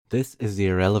This is the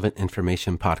Irrelevant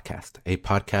Information Podcast, a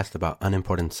podcast about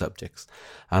unimportant subjects.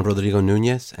 I'm Rodrigo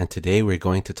Nunez, and today we're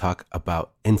going to talk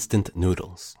about instant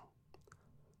noodles.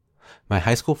 My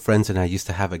high school friends and I used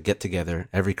to have a get-together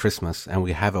every Christmas, and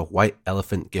we have a white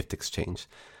elephant gift exchange,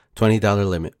 $20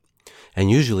 limit.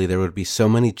 And usually there would be so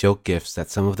many joke gifts that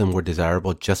some of them were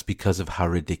desirable just because of how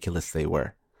ridiculous they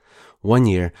were. One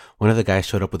year, one of the guys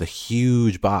showed up with a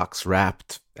huge box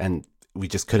wrapped, and we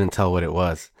just couldn't tell what it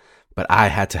was. But I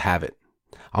had to have it.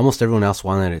 Almost everyone else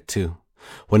wanted it too.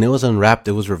 When it was unwrapped,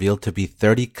 it was revealed to be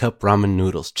 30-cup ramen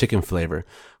noodles, chicken flavor,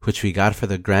 which we got for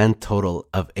the grand total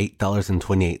of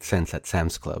 $8.28 at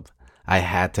Sam's Club. I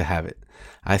had to have it.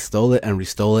 I stole it and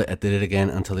restole it and did it again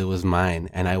until it was mine,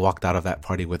 and I walked out of that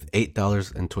party with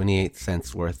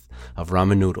 $8.28 worth of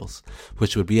ramen noodles,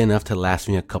 which would be enough to last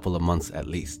me a couple of months at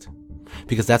least.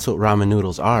 Because that's what ramen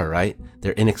noodles are, right?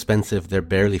 They're inexpensive, they're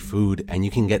barely food, and you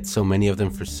can get so many of them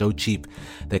for so cheap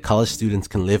that college students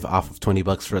can live off of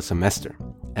 $20 for a semester.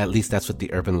 At least that's what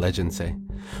the urban legends say.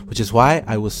 Which is why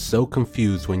I was so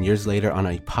confused when years later on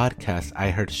a podcast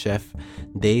I heard Chef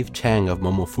Dave Chang of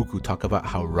Momofuku talk about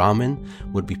how ramen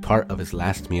would be part of his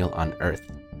last meal on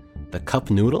Earth. The cup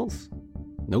noodles?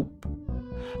 Nope.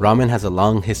 Ramen has a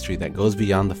long history that goes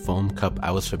beyond the foam cup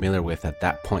I was familiar with at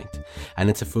that point, and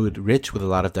it's a food rich with a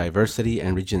lot of diversity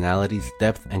and regionalities,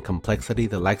 depth and complexity,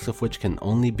 the likes of which can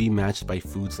only be matched by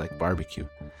foods like barbecue.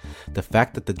 The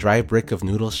fact that the dry brick of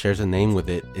noodles shares a name with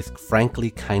it is frankly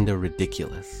kinda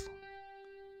ridiculous.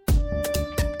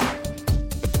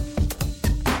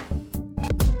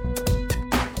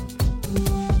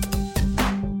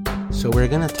 So we're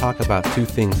gonna talk about two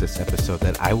things this episode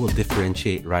that I will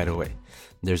differentiate right away.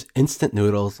 There's instant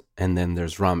noodles, and then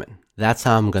there's ramen. That's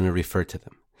how I'm going to refer to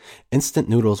them. Instant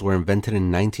noodles were invented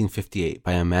in 1958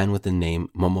 by a man with the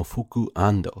name Momofuku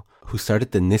Ando, who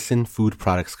started the Nissin Food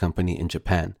Products Company in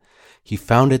Japan. He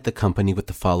founded the company with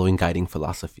the following guiding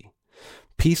philosophy: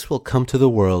 peace will come to the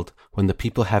world when the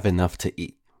people have enough to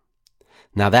eat.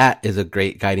 Now that is a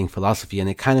great guiding philosophy, and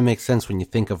it kind of makes sense when you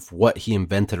think of what he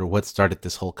invented or what started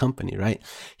this whole company, right?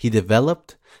 He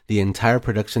developed the entire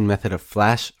production method of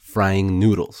flash frying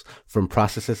noodles, from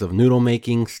processes of noodle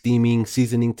making, steaming,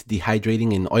 seasoning to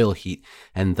dehydrating in oil heat,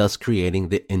 and thus creating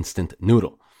the instant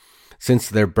noodle. Since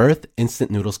their birth,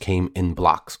 instant noodles came in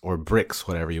blocks or bricks,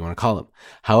 whatever you want to call them.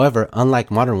 However,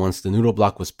 unlike modern ones, the noodle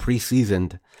block was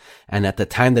pre-seasoned, and at the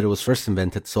time that it was first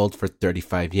invented, sold for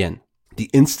 35 yen. The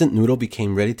instant noodle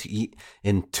became ready to eat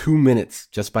in 2 minutes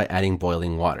just by adding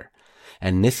boiling water.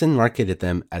 And Nissin marketed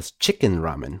them as chicken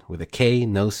ramen with a K,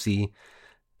 no C,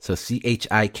 so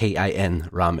CHIKIN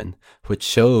ramen, which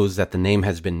shows that the name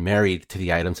has been married to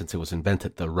the item since it was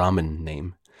invented, the ramen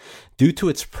name. Due to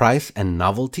its price and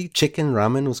novelty, chicken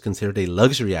ramen was considered a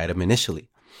luxury item initially,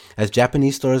 as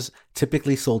Japanese stores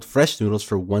typically sold fresh noodles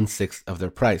for 1/6 of their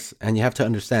price. And you have to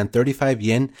understand, 35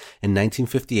 yen in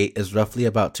 1958 is roughly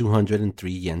about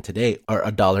 203 yen today, or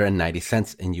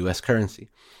 $1.90 in US currency,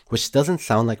 which doesn't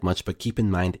sound like much, but keep in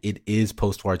mind it is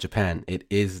post-war Japan. It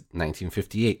is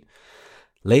 1958.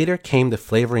 Later came the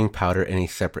flavoring powder in a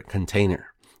separate container.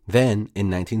 Then, in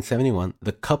 1971,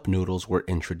 the cup noodles were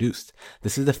introduced.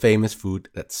 This is the famous food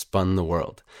that spun the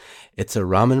world. It's a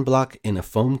ramen block in a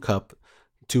foam cup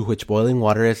to which boiling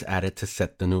water is added to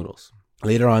set the noodles.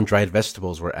 Later on, dried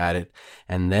vegetables were added,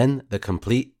 and then the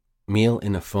complete meal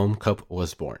in a foam cup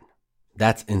was born.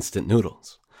 That's instant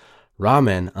noodles.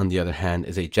 Ramen, on the other hand,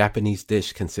 is a Japanese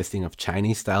dish consisting of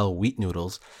Chinese-style wheat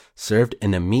noodles served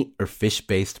in a meat or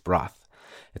fish-based broth.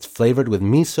 It's flavored with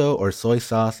miso or soy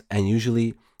sauce and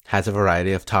usually has a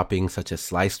variety of toppings such as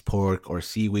sliced pork or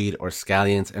seaweed or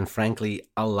scallions and frankly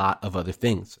a lot of other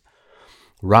things.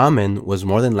 Ramen was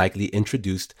more than likely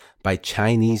introduced by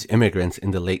Chinese immigrants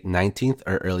in the late 19th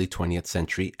or early 20th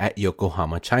century at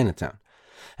Yokohama, Chinatown.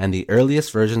 And the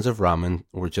earliest versions of ramen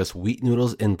were just wheat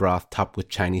noodles in broth topped with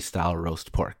Chinese-style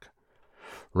roast pork.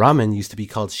 Ramen used to be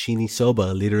called shini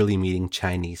soba, literally meaning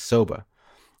Chinese soba.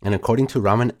 And according to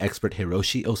ramen expert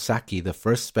Hiroshi Osaki, the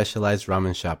first specialized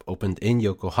ramen shop opened in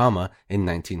Yokohama in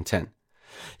 1910.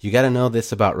 You gotta know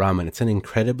this about ramen. It's an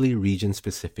incredibly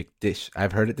region-specific dish.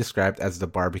 I've heard it described as the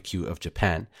barbecue of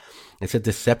Japan. It's a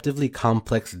deceptively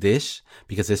complex dish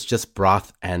because it's just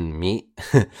broth and meat,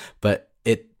 but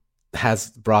it has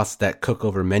broths that cook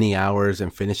over many hours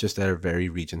and finishes that are very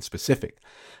region-specific.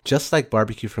 Just like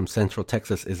barbecue from Central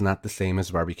Texas is not the same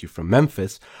as barbecue from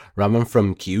Memphis, ramen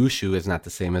from Kyushu is not the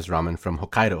same as ramen from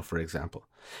Hokkaido, for example.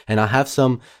 And I'll have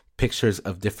some pictures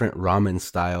of different ramen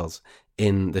styles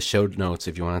in the show notes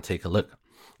if you want to take a look.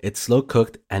 It's slow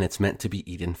cooked and it's meant to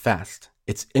be eaten fast.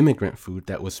 It's immigrant food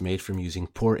that was made from using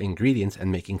poor ingredients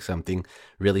and making something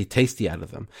really tasty out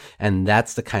of them. And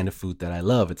that's the kind of food that I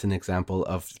love. It's an example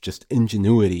of just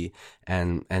ingenuity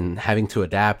and having to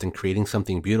adapt and creating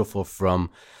something beautiful from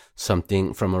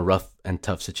a rough and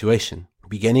tough situation.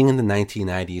 Beginning in the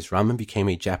 1990s, ramen became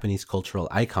a Japanese cultural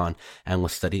icon and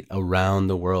was studied around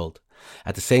the world.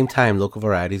 At the same time, local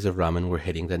varieties of ramen were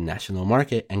hitting the national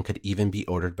market and could even be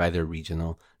ordered by their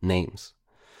regional names.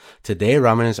 Today,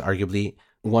 ramen is arguably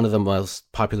one of the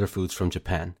most popular foods from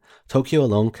Japan. Tokyo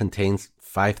alone contains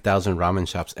 5,000 ramen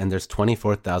shops, and there's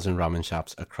 24,000 ramen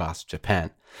shops across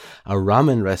Japan. A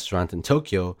ramen restaurant in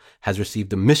Tokyo has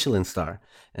received a Michelin star,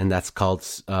 and that's called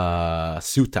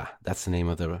Suta. That's the name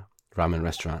of the ramen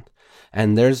restaurant.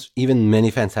 And there's even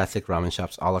many fantastic ramen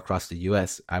shops all across the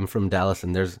US. I'm from Dallas,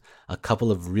 and there's a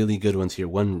couple of really good ones here.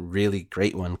 One really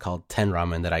great one called 10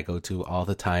 Ramen that I go to all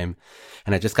the time.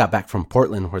 And I just got back from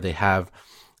Portland, where they have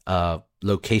a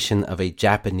location of a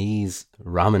Japanese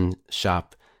ramen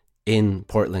shop in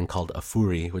Portland called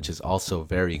Afuri, which is also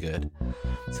very good.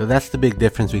 So that's the big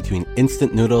difference between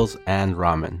instant noodles and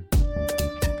ramen.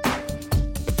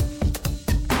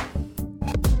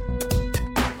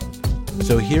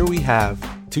 So here we have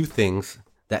two things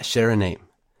that share a name.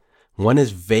 One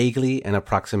is vaguely an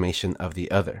approximation of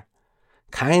the other.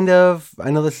 Kind of,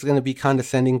 I know this is going to be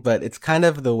condescending, but it's kind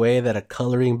of the way that a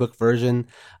coloring book version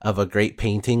of a great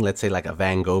painting, let's say like a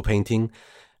Van Gogh painting,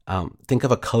 think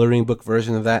of a coloring book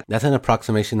version of that. That's an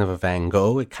approximation of a Van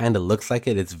Gogh. It kind of looks like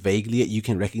it. It's vaguely, you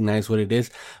can recognize what it is,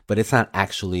 but it's not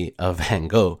actually a Van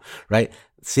Gogh, right?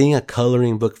 Seeing a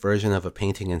coloring book version of a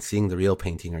painting and seeing the real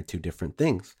painting are two different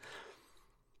things.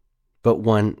 But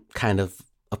one kind of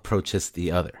approaches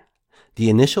the other. The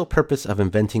initial purpose of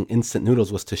inventing instant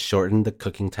noodles was to shorten the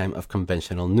cooking time of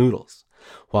conventional noodles,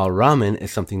 while ramen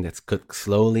is something that's cooked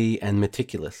slowly and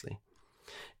meticulously.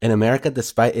 In America,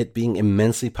 despite it being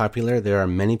immensely popular, there are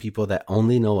many people that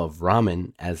only know of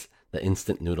ramen as the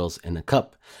instant noodles in a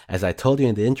cup. As I told you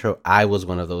in the intro, I was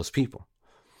one of those people.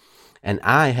 And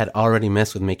I had already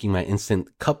messed with making my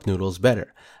instant cup noodles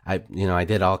better. I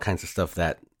did all kinds of stuff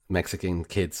that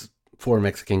poor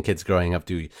Mexican kids growing up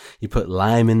do. You put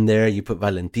lime in there, you put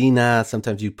Valentina,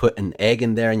 sometimes you put an egg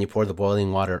in there and you pour the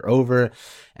boiling water over.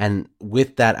 And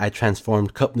with that, I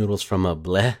transformed cup noodles from a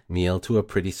bleh meal to a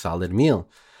pretty solid meal.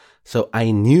 So I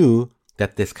knew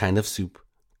that this kind of soup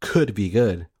could be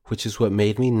good, which is what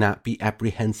made me not be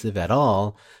apprehensive at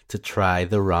all to try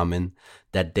the ramen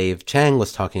that Dave Chang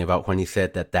was talking about when he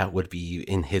said that that would be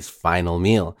in his final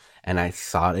meal. And I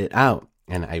sought it out.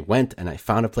 And I went and I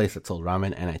found a place that sold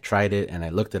ramen and I tried it and I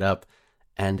looked it up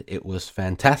and it was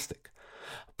fantastic.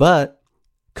 But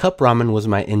cup ramen was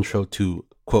my intro to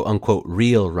quote unquote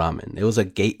real ramen. It was a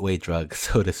gateway drug,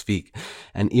 so to speak.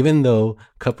 And even though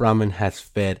cup ramen has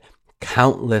fed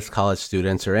countless college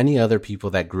students or any other people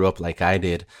that grew up like I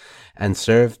did and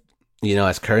served,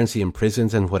 as currency in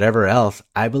prisons and whatever else,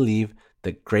 I believe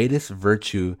the greatest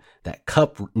virtue that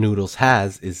cup noodles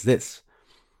has is this: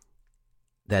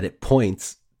 that it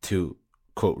points to,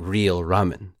 quote, real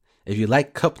ramen. If you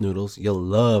like cup noodles, you'll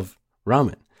love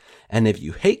ramen. And if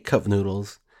you hate cup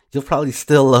noodles, you'll probably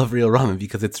still love real ramen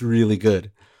because it's really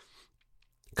good.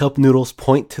 Cup noodles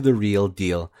point to the real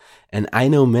deal. And I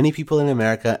know many people in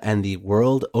America and the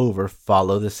world over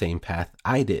follow the same path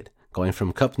I did, going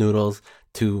from cup noodles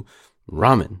to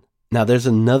ramen. Now, there's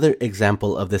another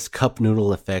example of this cup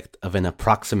noodle effect of an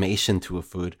approximation to a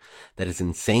food that is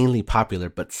insanely popular,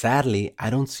 but sadly, I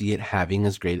don't see it having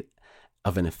as great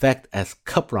of an effect as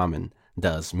cup ramen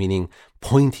does, meaning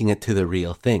pointing it to the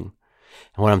real thing.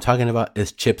 And what I'm talking about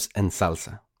is chips and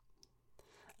salsa.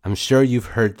 I'm sure you've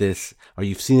heard this or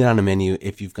you've seen it on a menu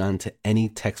if you've gone to any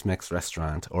Tex-Mex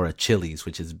restaurant or a Chili's,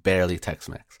 which is barely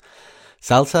Tex-Mex.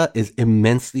 Salsa is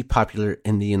immensely popular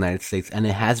in the United States, and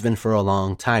it has been for a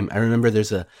long time. I remember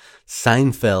there's a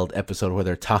Seinfeld episode where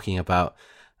they're talking about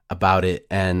it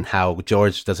and how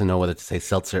George doesn't know whether to say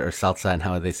seltzer or salsa and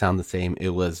how they sound the same.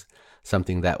 It was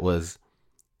something that was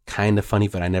kind of funny,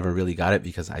 but I never really got it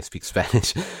because I speak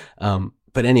Spanish.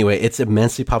 But anyway, it's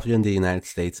immensely popular in the United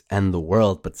States and the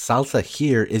world, but salsa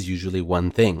here is usually one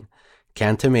thing: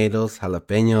 canned tomatoes,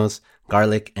 jalapenos,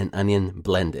 garlic, and onion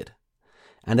blended.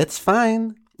 And it's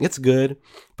fine, it's good,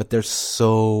 but there's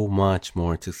so much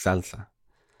more to salsa.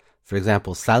 For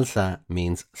example, salsa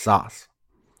means sauce.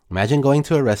 Imagine going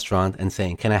to a restaurant and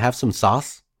saying, "Can I have some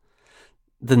sauce?"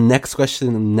 The next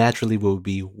question naturally will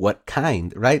be, what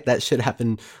kind, right? That should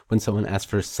happen when someone asks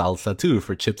for salsa too,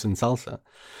 for chips and salsa.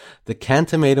 The canned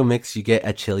tomato mix you get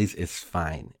at Chili's is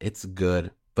fine. It's good,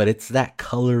 but it's that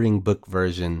coloring book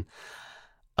version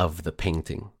of the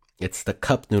painting. It's the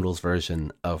cup noodles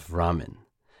version of ramen.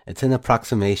 It's an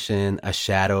approximation, a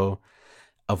shadow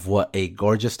of what a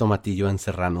gorgeous tomatillo en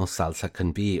serrano salsa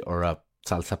can be, or a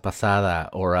salsa pasada,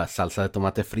 or a salsa de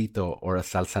tomate frito, or a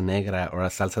salsa negra, or a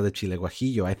salsa de chile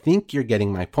guajillo. I think you're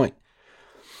getting my point.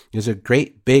 There's a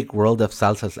great big world of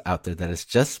salsas out there that is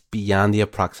just beyond the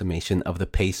approximation of the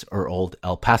Pace or Old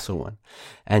El Paso one.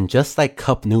 And just like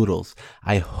cup noodles,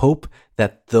 I hope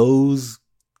that those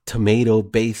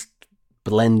tomato-based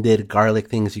blended garlic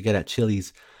things you get at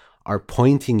Chili's are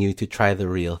pointing you to try the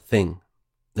real thing.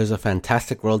 There's a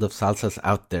fantastic world of salsas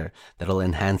out there that'll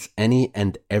enhance any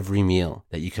and every meal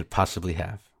that you could possibly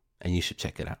have, and you should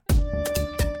check it out.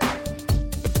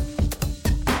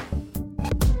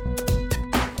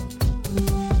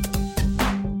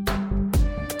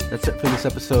 That's it for this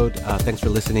episode. Thanks for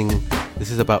listening. This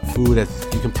is about food. As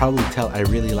you can probably tell, I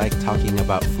really like talking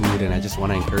about food, and I just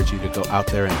want to encourage you to go out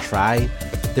there and try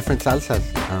different salsas,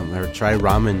 or try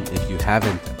ramen if you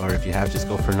haven't, or if you have, just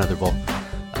go for another bowl.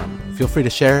 Feel free to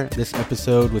share this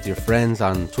episode with your friends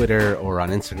on Twitter or on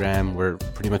Instagram. We're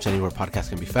pretty much anywhere podcasts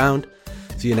can be found.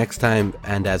 See you next time,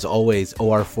 and as always,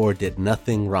 OR4 did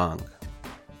nothing wrong.